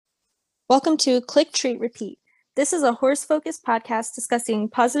Welcome to Click, Treat, Repeat. This is a horse-focused podcast discussing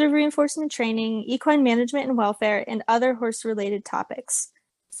positive reinforcement training, equine management and welfare, and other horse-related topics.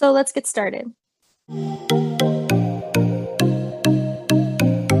 So let's get started.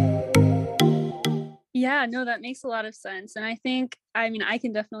 Yeah, no, that makes a lot of sense. And I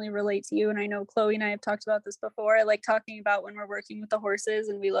can definitely relate to you. And I know Chloe and I have talked about this before. I like talking about when we're working with the horses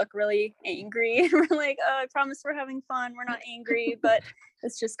and we look really angry. We're like, oh, I promise we're having fun. We're not angry, but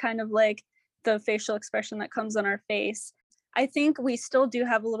it's just kind of like the facial expression that comes on our face. I think we still do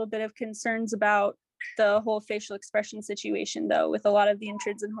have a little bit of concerns about the whole facial expression situation, though, with a lot of the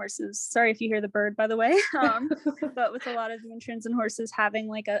intrusions horses. Sorry if you hear the bird, by the way. But with a lot of the intrusions horses having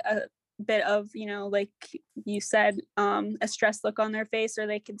like a bit of, like you said, a stress look on their face, or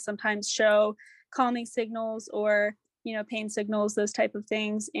they can sometimes show calming signals or, pain signals, those type of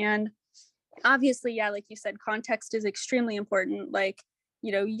things. And obviously, yeah, like you said, context is extremely important. Like,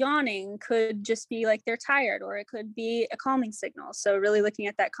 yawning could just be like they're tired, or it could be a calming signal. So really looking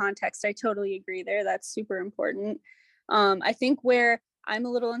at that context, I totally agree there. That's super important. I think where I'm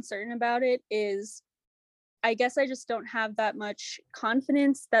a little uncertain about it is, I guess I just don't have that much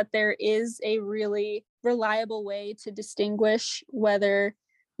confidence that there is a really reliable way to distinguish whether,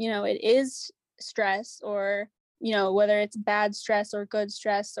 it is stress, or, whether it's bad stress or good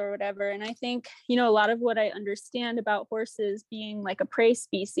stress or whatever. And I think, a lot of what I understand about horses being like a prey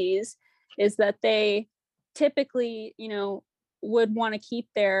species is that they typically, would want to keep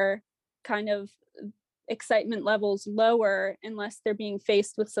their kind of excitement levels lower unless they're being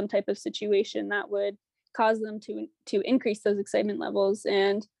faced with some type of situation that would cause them to increase those excitement levels.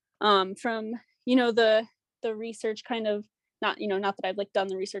 And from the research, kind of not that I've like done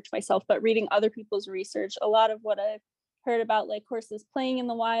the research myself, but reading other people's research, a lot of what I've heard about like horses playing in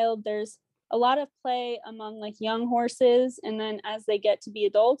the wild, there's a lot of play among like young horses, and then as they get to be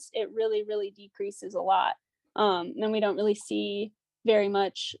adults, it really decreases a lot. And we don't really see very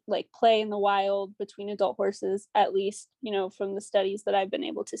much like play in the wild between adult horses, at least from the studies that I've been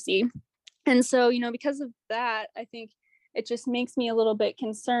able to see. And so, because of that, I think it just makes me a little bit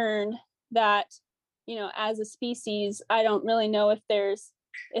concerned that, as a species, I don't really know if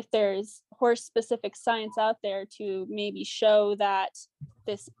there's horse specific science out there to maybe show that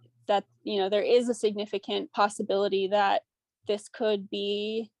there is a significant possibility that this could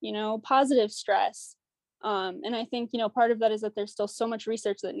be, positive stress. And I think, part of that is that there's still so much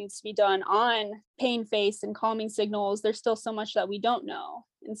research that needs to be done on pain face and calming signals. There's still so much that we don't know.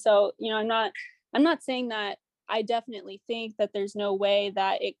 And so, I'm not saying that I definitely think that there's no way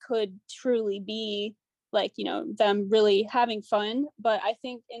that it could truly be like, them really having fun. But I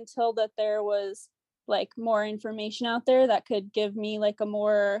think until that there was like more information out there that could give me like a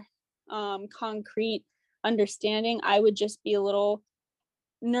more concrete understanding, I would just be a little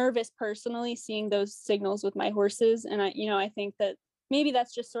nervous personally seeing those signals with my horses. And I think that maybe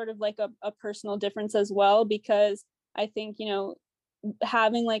that's just sort of like a personal difference as well, because I think,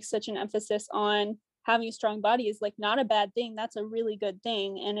 having like such an emphasis on having a strong body is like not a bad thing. That's a really good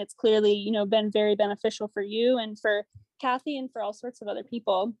thing. And it's clearly, been very beneficial for you and for Kathy and for all sorts of other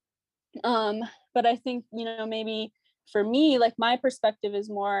people. But I think, maybe for me, like my perspective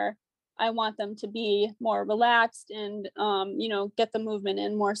is more, I want them to be more relaxed and, get the movement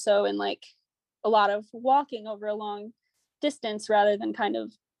in more so, and like a lot of walking over a long distance rather than kind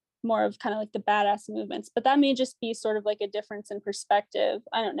of like the badass movements. But that may just be sort of like a difference in perspective.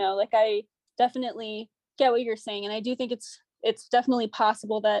 I don't know. Like I definitely get what you're saying. And I do think it's definitely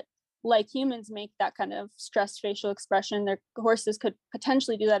possible that like humans make that kind of stress facial expression, their horses could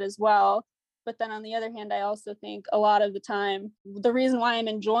potentially do that as well. But then on the other hand, I also think a lot of the time, the reason why I'm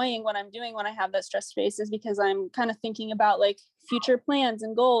enjoying what I'm doing when I have that stress face is because I'm kind of thinking about like future plans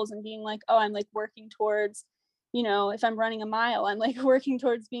and goals and being like, oh, I'm like working towards, if I'm running a mile, I'm like working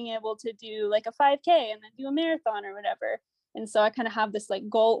towards being able to do like a 5K and then do a marathon or whatever. And so I kind of have this like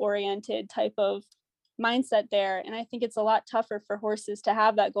goal oriented type of mindset there. And I think it's a lot tougher for horses to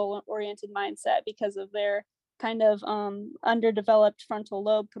have that goal oriented mindset because of their kind of underdeveloped frontal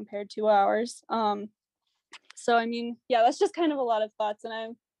lobe compared to ours. So I mean, yeah, that's just kind of a lot of thoughts,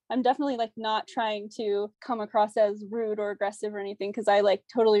 and I'm definitely like not trying to come across as rude or aggressive or anything, because I like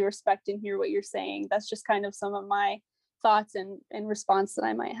totally respect and hear what you're saying. That's just kind of some of my thoughts and response that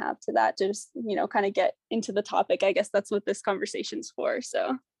I might have to that, to just kind of get into the topic. I guess that's what this conversation's for.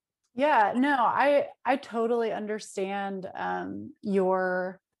 So yeah, no, I totally understand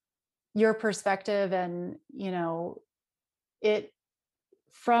your perspective, and it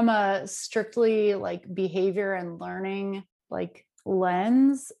from a strictly like behavior and learning like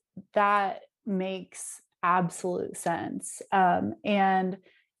lens, that makes absolute sense. And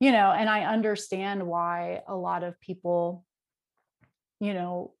and I understand why a lot of people,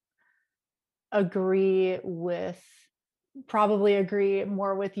 probably agree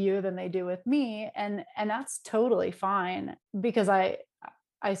more with you than they do with me. And that's totally fine, because I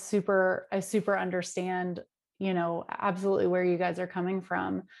super understand, absolutely where you guys are coming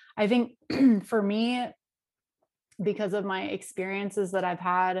from. I think for me, because of my experiences that I've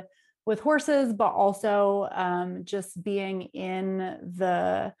had with horses, but also just being in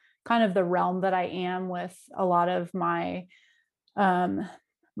the kind of the realm that I am with a lot of my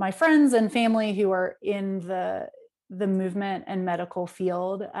my friends and family who are in the movement and medical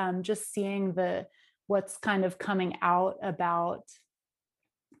field, just seeing what's kind of coming out about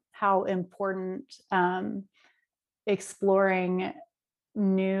how important exploring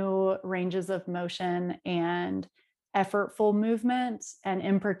new ranges of motion and effortful movement, and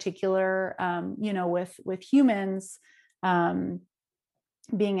in particular, with humans,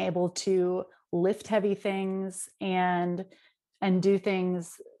 being able to lift heavy things and do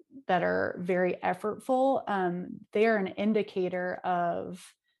things that are very effortful, they are an indicator of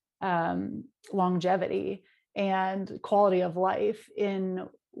longevity and quality of life in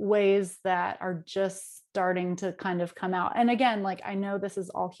ways that are just starting to kind of come out. And again, like, I know this is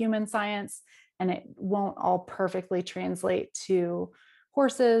all human science and it won't all perfectly translate to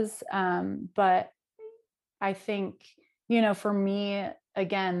horses. But I think, for me,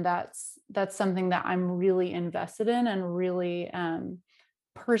 again, that's something that I'm really invested in and really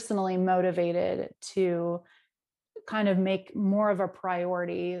personally motivated to kind of make more of a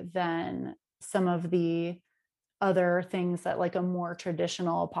priority than some of the other things that like a more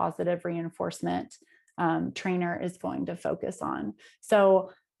traditional positive reinforcement trainer is going to focus on.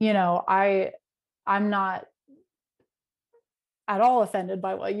 So, I'm not at all offended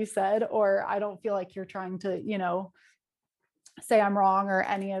by what you said, or I don't feel like you're trying to, say I'm wrong or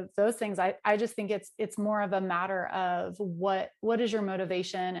any of those things. I just think it's more of a matter of what is your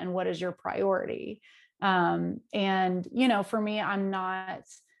motivation and what is your priority. And, for me, I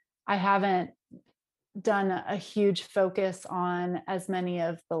haven't done a huge focus on as many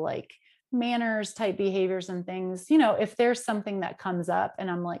of the like manners type behaviors and things. If there's something that comes up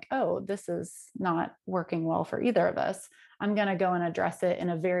and I'm like, oh, this is not working well for either of us, I'm going to go and address it in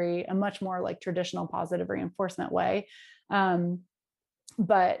a much more like traditional positive reinforcement way.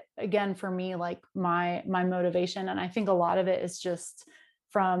 But again, for me, like my motivation, and I think a lot of it is just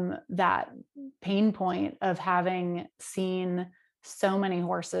from that pain point of having seen so many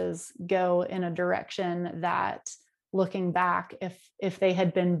horses go in a direction that, looking back, if they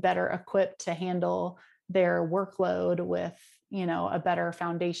had been better equipped to handle their workload with, a better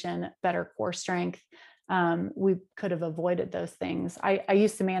foundation, better core strength, we could have avoided those things. I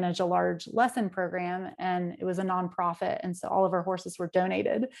used to manage a large lesson program, and it was a nonprofit. And so all of our horses were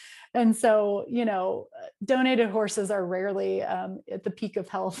donated. And so, donated horses are rarely at the peak of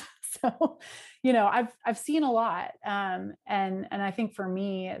health. So, I've seen a lot. And I think for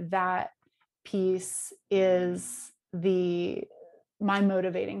me, that piece is my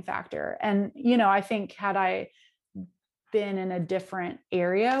motivating factor. And, I think had I been in a different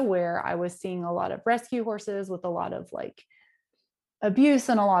area where I was seeing a lot of rescue horses with a lot of like abuse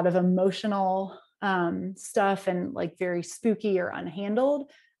and a lot of emotional stuff and like very spooky or unhandled,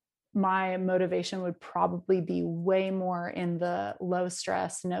 my motivation would probably be way more in the low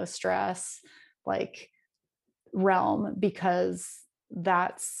stress, no stress, like realm, because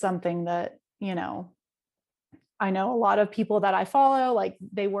that's something that, I know a lot of people that I follow, like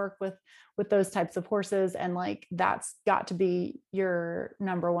they work with those types of horses, and like that's got to be your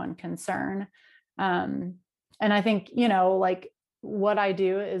number one concern. And I think, like what I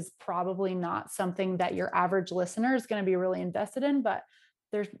do is probably not something that your average listener is going to be really invested in, but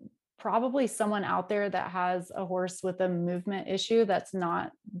there's probably someone out there that has a horse with a movement issue that's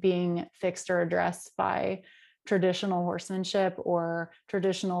not being fixed or addressed by traditional horsemanship or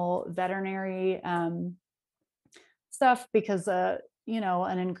traditional veterinary stuff, because an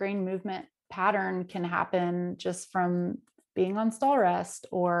ingrained movement pattern can happen just from being on stall rest,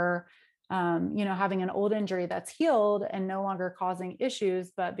 or having an old injury that's healed and no longer causing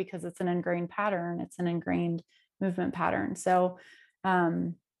issues, but because it's an ingrained pattern, it's an ingrained movement pattern. So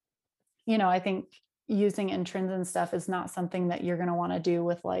I think using intrinsic and stuff is not something that you're going to want to do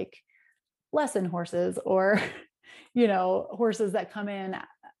with like lesson horses or horses that come in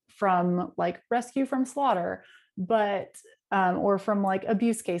from like rescue from slaughter, but or from like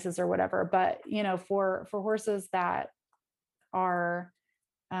abuse cases or whatever. But for horses that are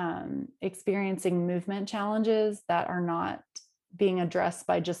experiencing movement challenges that are not being addressed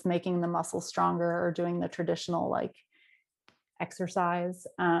by just making the muscle stronger or doing the traditional like exercise.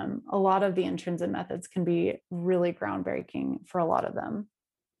 A lot of the intrinsic methods can be really groundbreaking for a lot of them.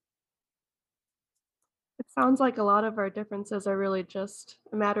 It sounds like a lot of our differences are really just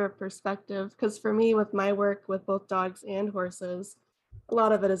a matter of perspective. Because for me, with my work with both dogs and horses, a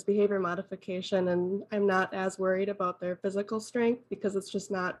lot of it is behavior modification, and I'm not as worried about their physical strength because it's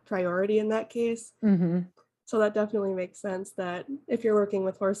just not priority in that case. Mm-hmm. So that definitely makes sense that if you're working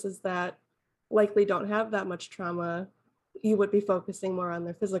with horses that likely don't have that much trauma, you would be focusing more on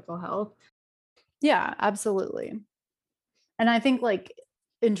their physical health. Yeah, absolutely. And I think like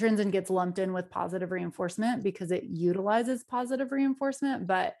intrinsic gets lumped in with positive reinforcement because it utilizes positive reinforcement,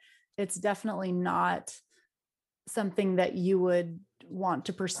 but it's definitely not something that you would want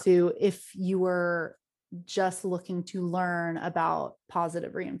to pursue if you were just looking to learn about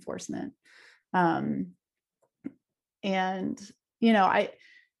positive reinforcement. And, you know,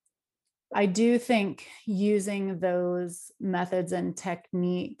 I do think using those methods and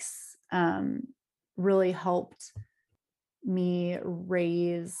techniques really helped me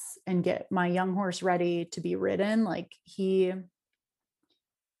raise and get my young horse ready to be ridden. Like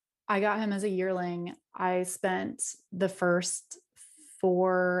I got him as a yearling. I spent the first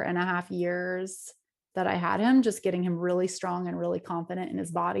 4.5 years that I had him just getting him really strong and really confident in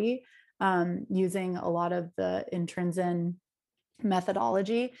his body, using a lot of the intrinsic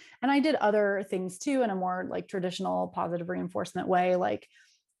methodology. And I did other things too in a more like traditional positive reinforcement way, like,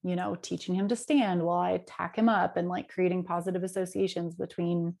 you know, teaching him to stand while I tack him up and like creating positive associations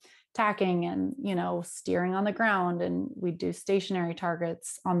between tacking and, you know, steering on the ground. And we do stationary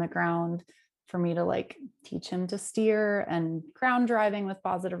targets on the ground for me to like teach him to steer, and ground driving with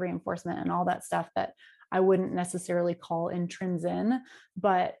positive reinforcement and all that stuff that I wouldn't necessarily call intrinsic.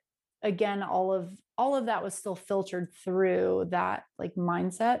 But again, all of that was still filtered through that like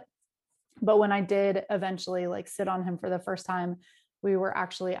mindset. But when I did eventually like sit on him for the first time, we were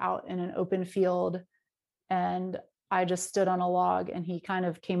actually out in an open field and I just stood on a log and he kind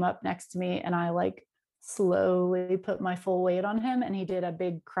of came up next to me and I like slowly put my full weight on him and he did a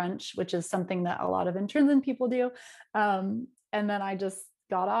big crunch, which is something that a lot of intrinsic people do. And then I just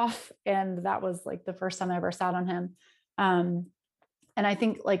got off, and that was like the first time I ever sat on him. And I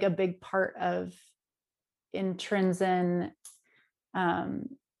think like a big part of intrinsic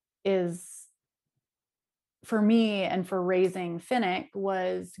is, for me and for raising Finnick,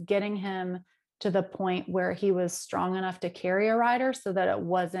 was getting him to the point where he was strong enough to carry a rider so that it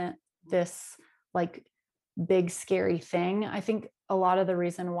wasn't this like big scary thing. I think a lot of the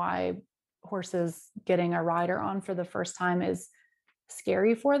reason why horses getting a rider on for the first time is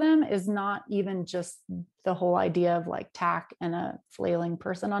scary for them is not even just the whole idea of like tack and a flailing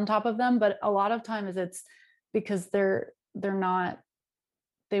person on top of them, but a lot of times it's because they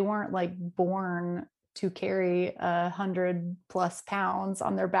weren't like born to carry 100+ pounds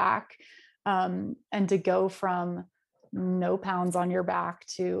on their back. And to go from no pounds on your back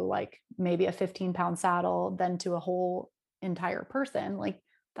to like maybe a 15-pound saddle, then to a whole entire person, like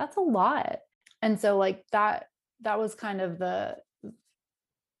that's a lot. And so like that was kind of the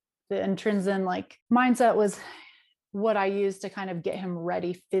intrinsic like mindset was what I used to kind of get him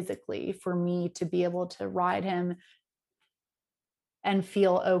ready physically for me to be able to ride him and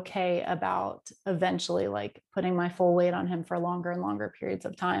feel okay about eventually like putting my full weight on him for longer and longer periods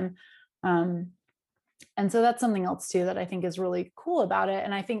of time. And so that's something else too that I think is really cool about it.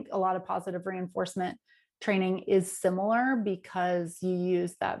 And I think a lot of positive reinforcement training is similar because you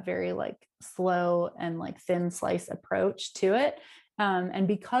use that very like slow and like thin slice approach to it. And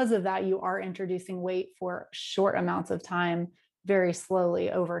because of that, you are introducing weight for short amounts of time, very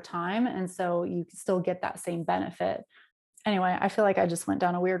slowly over time. And so you still get that same benefit. Anyway, I feel like I just went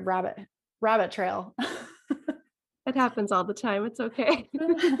down a weird rabbit trail. It happens all the time. It's okay.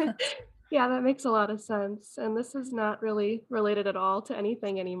 Yeah, that makes a lot of sense. And this is not really related at all to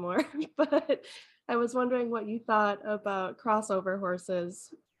anything anymore. But I was wondering what you thought about crossover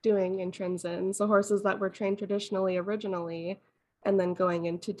horses doing intrinsic, so horses that were trained traditionally originally, and then going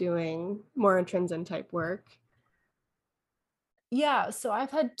into doing more intrinsic type work. Yeah, so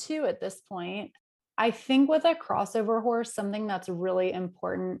I've had two at this point. I think with a crossover horse, something that's really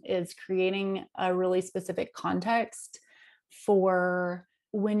important is creating a really specific context for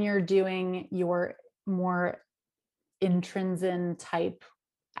when you're doing your more intrinsic type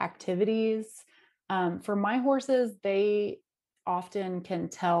activities. For my horses, they often can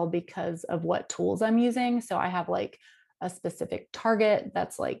tell because of what tools I'm using. So I have like a specific target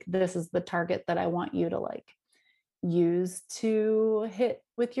that's like, this is the target that I want you to like use to hit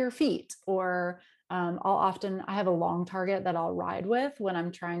with your feet. Or I have a long target that I'll ride with when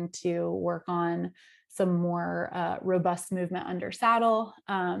I'm trying to work on some more robust movement under saddle.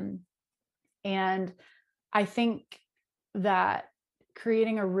 And I think that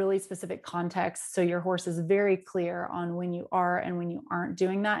creating a really specific context so your horse is very clear on when you are and when you aren't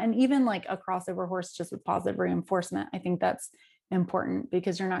doing that, and even like a crossover horse just with positive reinforcement, I think that's important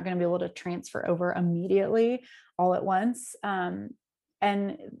because you're not going to be able to transfer over immediately all at once.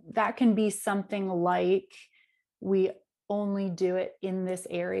 And that can be something like, we only do it in this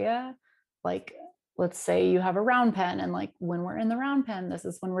area. Like, let's say you have a round pen, and like when we're in the round pen, this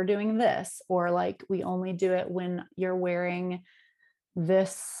is when we're doing this, or like we only do it when you're wearing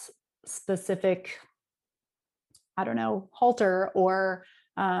this specific, I don't know, halter, or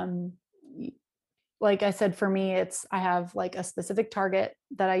like I said, for me, I have like a specific target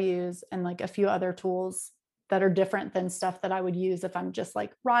that I use and like a few other tools that are different than stuff that I would use if I'm just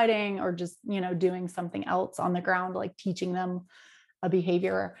like riding or just, doing something else on the ground, like teaching them a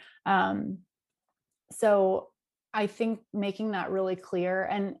behavior. So I think making that really clear,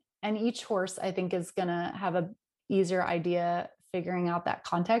 and each horse I think is going to have a easier idea figuring out that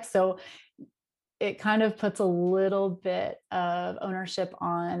context. So it kind of puts a little bit of ownership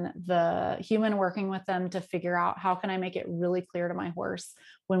on the human working with them to figure out, how can I make it really clear to my horse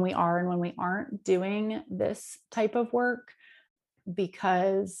when we are and when we aren't doing this type of work?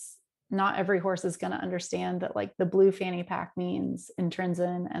 Because not every horse is going to understand that like the blue fanny pack means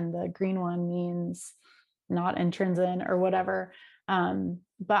intrinsin and the green one means not intrinsin or whatever.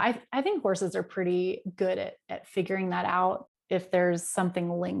 But I think horses are pretty good at figuring that out if there's something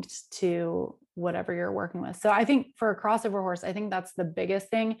linked to whatever you're working with. So I think for a crossover horse, I think that's the biggest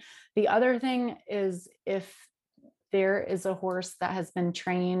thing. The other thing is, if there is a horse that has been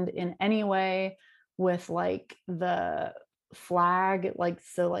trained in any way with like the flag, like,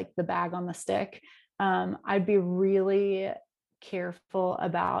 so like the bag on the stick, I'd be really careful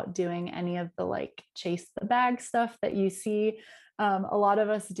about doing any of the like chase the bag stuff that you see a lot of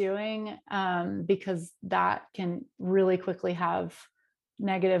us doing, because that can really quickly have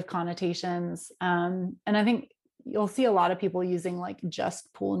negative connotations. And I think you'll see a lot of people using like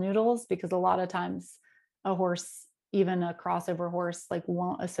just pool noodles, because a lot of times a horse, even a crossover horse, like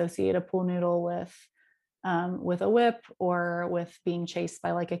won't associate a pool noodle with a whip or with being chased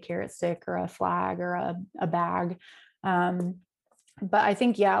by like a carrot stick or a flag or a bag. But I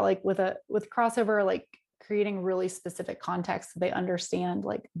think, yeah, like with crossover, like creating really specific context so they understand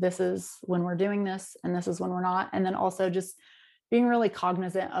like this is when we're doing this and this is when we're not. And then also just being really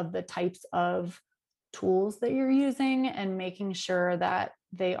cognizant of the types of tools that you're using and making sure that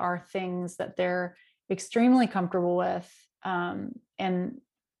they are things that they're extremely comfortable with, and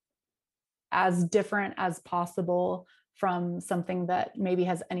as different as possible from something that maybe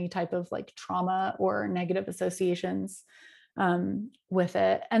has any type of like trauma or negative associations with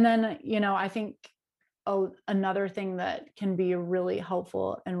it. And then, I think another thing that can be really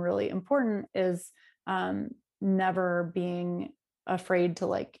helpful and really important is never being afraid to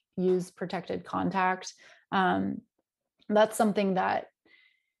like use protected contact. That's something that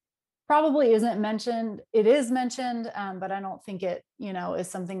probably isn't mentioned. It is mentioned, but I don't think it, is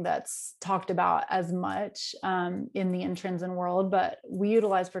something that's talked about as much in the intrinsin world, but we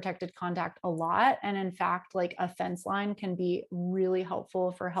utilize protected contact a lot. And in fact, like a fence line can be really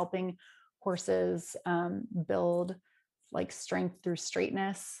helpful for helping horses build like strength through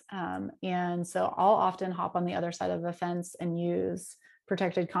straightness. And so I'll often hop on the other side of the fence and use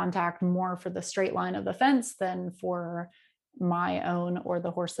protected contact more for the straight line of the fence than for my own or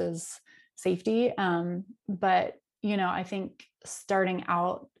the horse's safety. But, I think starting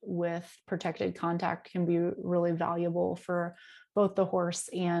out with protected contact can be really valuable for both the horse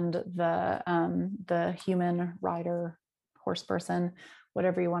and the human rider, horse person,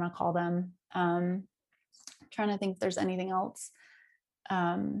 whatever you want to call them. Trying to think if there's anything else.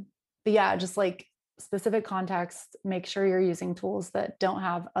 But yeah, just like specific context, make sure you're using tools that don't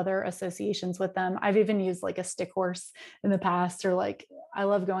have other associations with them. I've even used like a stick horse in the past, or like I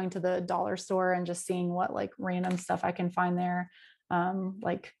love going to the dollar store and just seeing what like random stuff I can find there,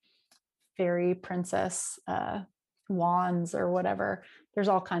 like fairy princess wands or whatever. There's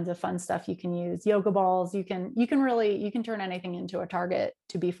all kinds of fun stuff you can use. Yoga balls. You can turn anything into a target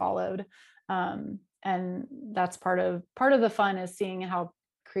to be followed. And that's part of the fun, is seeing how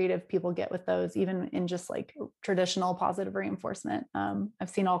creative people get with those, even in just like traditional positive reinforcement. I've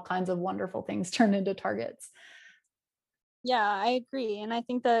seen all kinds of wonderful things turned into targets. Yeah, I agree. And I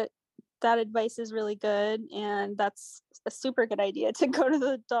think that advice is really good. And that's a super good idea, to go to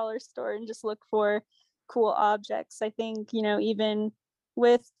the dollar store and just look for cool objects. I think, even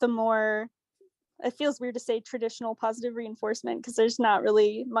with the more it feels weird to say traditional positive reinforcement because there's not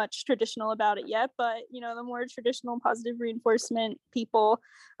really much traditional about it yet, but the more traditional positive reinforcement people,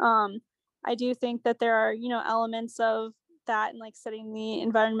 I do think that there are elements of that and like setting the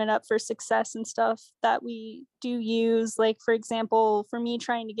environment up for success and stuff that we do use. Like, for example, for me,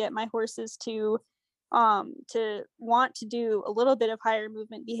 trying to get my horses to want to do a little bit of higher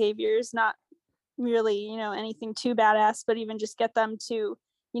movement behaviors, not really anything too badass, but even just get them to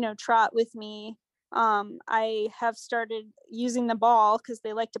trot with me. I have started using the ball because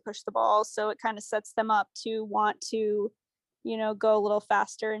they like to push the ball, so it kind of sets them up to want to go a little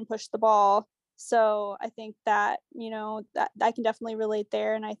faster and push the ball. So I think that that I can definitely relate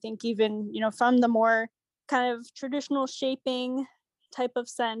there. And I think even from the more kind of traditional shaping type of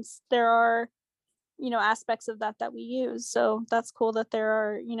sense, there are aspects of that we use. So that's cool that there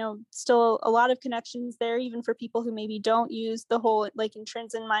are still a lot of connections there, even for people who maybe don't use the whole like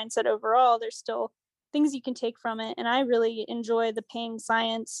intrinsic mindset overall. There's still things you can take from it. And I really enjoy the pain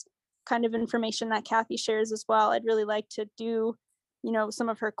science kind of information that Kathy shares as well. I'd really like to do some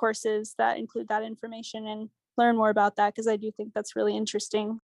of her courses that include that information and learn more about that, because I do think that's really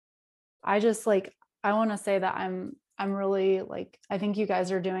interesting. I want to say that I'm really like, I think you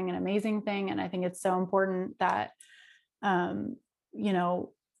guys are doing an amazing thing. And I think it's so important that,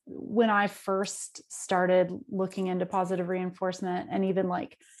 when I first started looking into positive reinforcement and even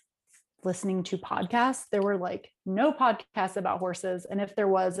like listening to podcasts, there were like no podcasts about horses. And if there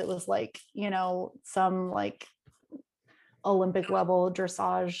was, it was like, some like Olympic level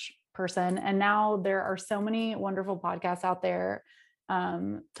dressage person. And now there are so many wonderful podcasts out there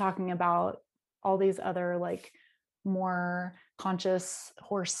talking about all these other like more conscious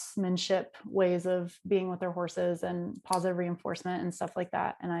horsemanship ways of being with their horses and positive reinforcement and stuff like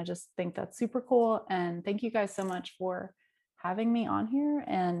that. And I just think that's super cool. And thank you guys so much for having me on here.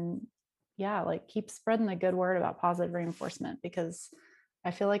 And yeah, like keep spreading the good word about positive reinforcement, because I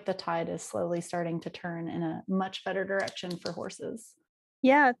feel like the tide is slowly starting to turn in a much better direction for horses.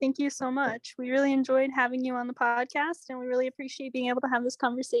 Yeah, thank you so much. We really enjoyed having you on the podcast, and we really appreciate being able to have this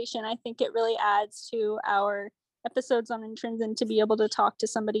conversation. I think it really adds to our episodes on Intrinsic to be able to talk to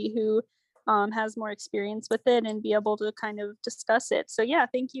somebody who has more experience with it and be able to kind of discuss it. So yeah,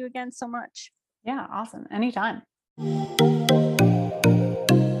 thank you again so much. Yeah, awesome. Anytime.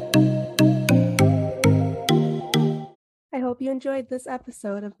 I hope you enjoyed this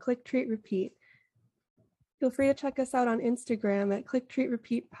episode of Click Treat Repeat. Feel free to check us out on Instagram at Click Treat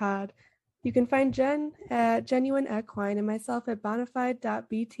Repeat Pod. You can find Jen at Genuine Equine and myself at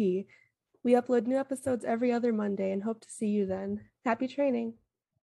bonafide.bt. We upload new episodes every other Monday and hope to see you then. Happy training!